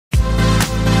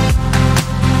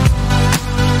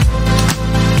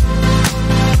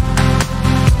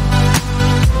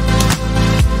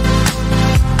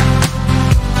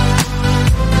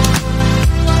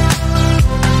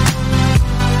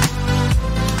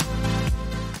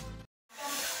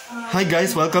Hi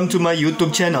guys, welcome to my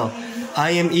YouTube channel.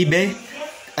 I am Ibe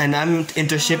and I'm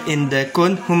internship in the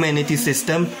Kun Humanity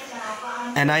System,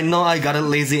 and I know I got it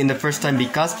lazy in the first time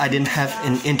because I didn't have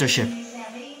an internship.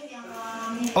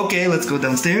 Okay, let's go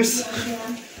downstairs.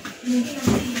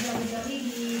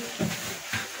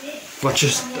 Watch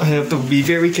this. I have to be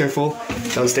very careful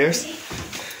downstairs.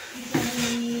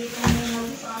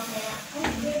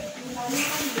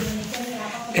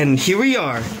 And here we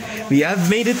are. We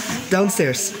have made it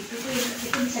downstairs.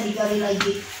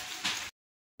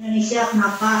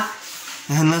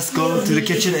 And let's go to the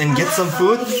kitchen and get some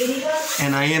food.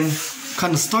 And I am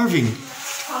kind of starving.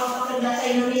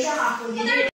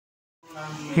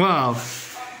 Wow,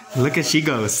 look at she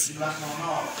goes.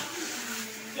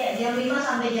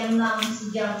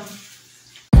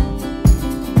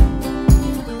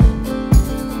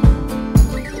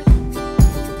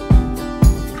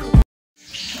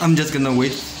 I'm just gonna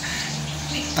wait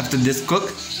after this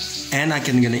cook, and I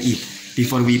can gonna eat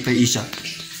before we play Isha.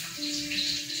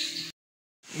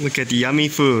 Look at the yummy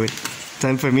food.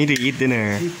 Time for me to eat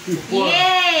dinner.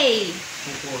 Yay!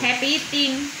 Happy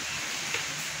eating.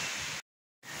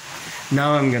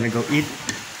 Now I'm gonna go eat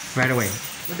right away.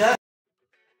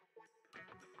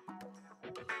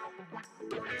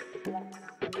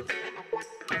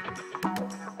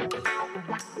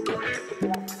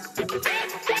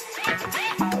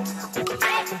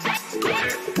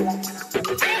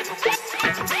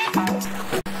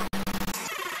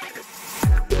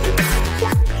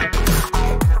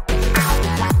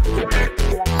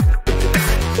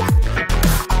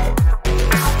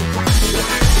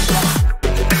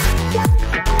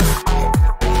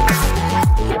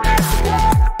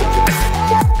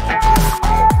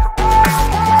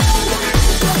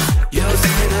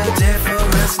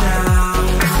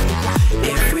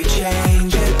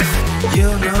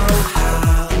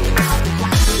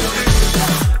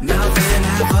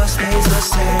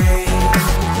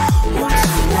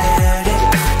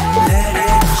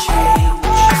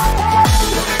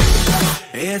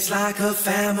 It's like a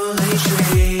family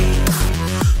tree,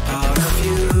 part of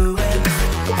you and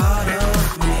part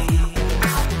of me.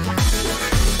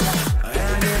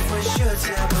 And if we should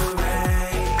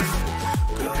separate,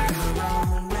 go your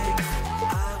own way,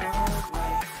 I won't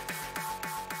wait.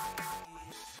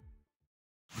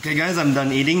 Okay guys, I'm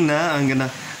done eating now. I'm gonna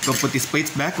go put these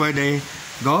plates back where they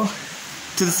go,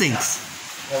 to the sinks.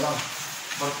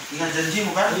 Ingat janji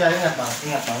bukan? Iya ingat bang,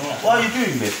 ingat. What are you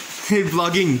doing, babe?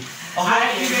 Vlogging. Oh,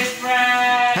 hi, best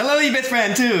friend. Hello, best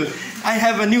friend too. I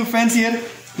have a new friends here.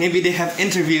 Maybe they have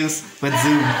interviews with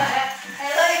Zoom.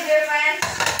 Hello, best friends.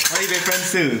 Hello, best friends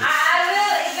too. I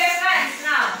will eat best friends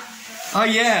now. Oh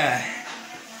yeah.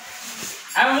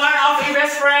 I'm one of your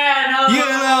best friend.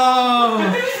 Hello.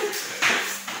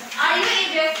 Are you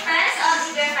eat best friends or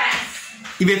eat best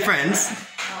friends? Best friends.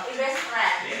 Oh, eat best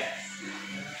friends.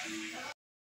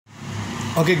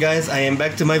 Okay guys, I am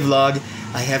back to my vlog.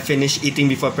 I have finished eating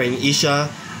before praying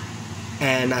Isha,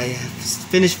 and I have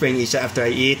finished praying Isha after I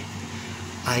eat.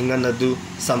 I'm gonna do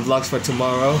some vlogs for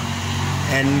tomorrow,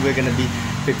 and we're gonna be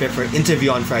prepared for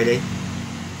interview on Friday.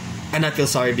 And I feel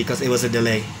sorry because it was a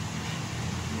delay,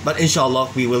 but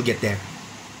inshallah we will get there.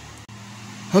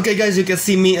 Okay guys, you can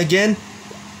see me again,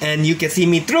 and you can see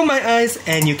me through my eyes,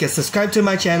 and you can subscribe to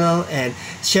my channel and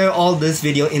share all this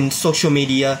video in social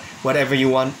media, whatever you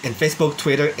want, in Facebook,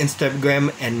 Twitter,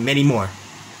 Instagram, and many more.